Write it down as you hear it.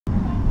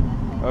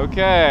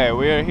Okay,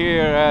 we are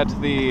here at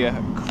the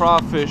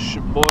crawfish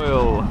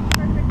boil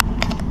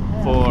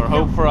for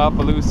Hope for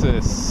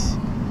Opelousas.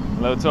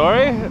 Hello,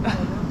 Tori.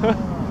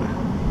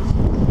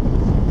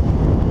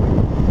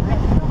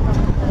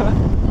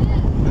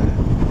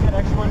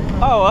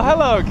 Oh, well,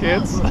 hello,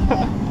 kids. Oh,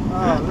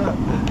 look.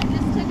 I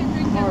just took a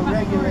drink of More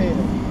regulator.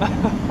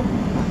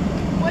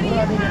 What do you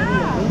have?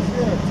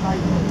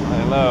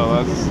 Hello,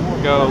 let's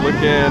go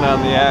look in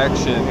on the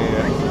action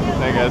here.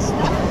 I guess.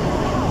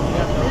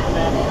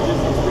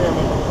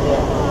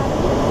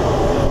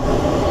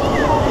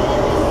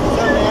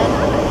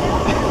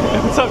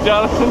 What's up,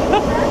 Jonathan?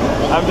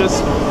 I'm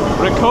just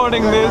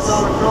recording this.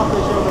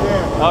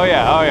 Oh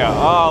yeah, oh yeah.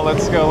 Oh,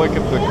 let's go look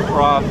at the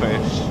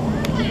crawfish.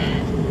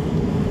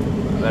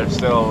 They're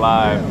still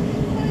alive.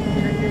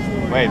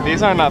 Wait,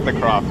 these are not the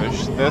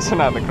crawfish. These are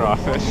not the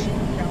crawfish.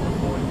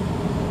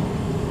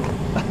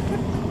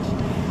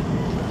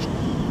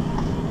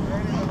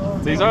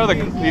 These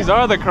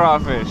are the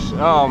crawfish.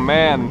 Oh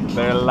man,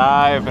 they're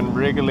alive and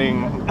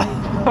wriggling.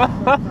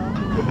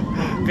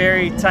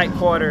 Very tight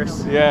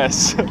quarters.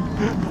 Yes. This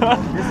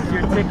is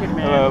your ticket,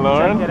 man. Hello,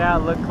 Lauren. Check it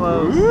out. Look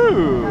close.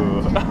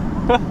 Ooh. That's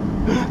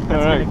All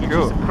right, gonna get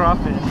cool. you some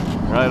crawfish.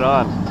 Right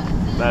on.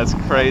 That's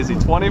crazy.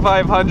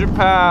 2,500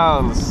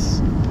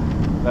 pounds.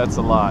 That's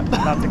a lot.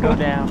 About to go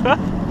down.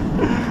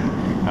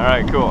 All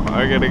right, cool.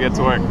 I gotta get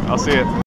to work. I'll see you.